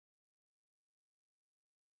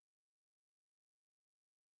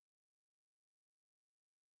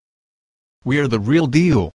We're the real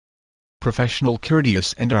deal. Professional,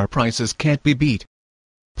 courteous, and our prices can't be beat.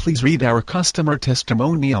 Please read our customer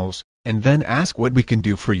testimonials, and then ask what we can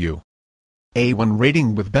do for you. A1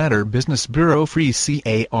 rating with Better Business Bureau, free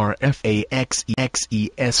CARFAX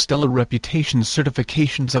stellar reputation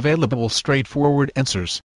certifications, available, straightforward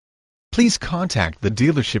answers. Please contact the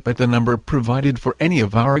dealership at the number provided for any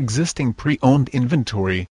of our existing pre-owned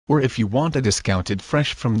inventory, or if you want a discounted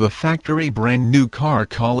fresh from the factory brand new car,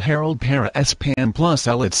 call Harold Para SPAN plus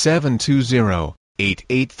L at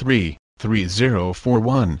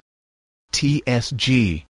 720-883-3041.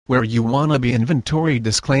 TSG, where you wanna be. Inventory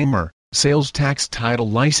disclaimer: sales tax, title,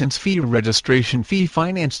 license fee, registration fee,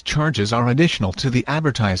 finance charges are additional to the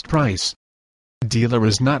advertised price. Dealer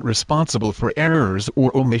is not responsible for errors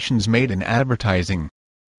or omissions made in advertising.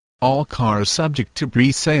 All cars subject to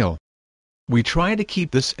pre-sale. We try to keep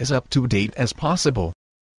this as up to date as possible.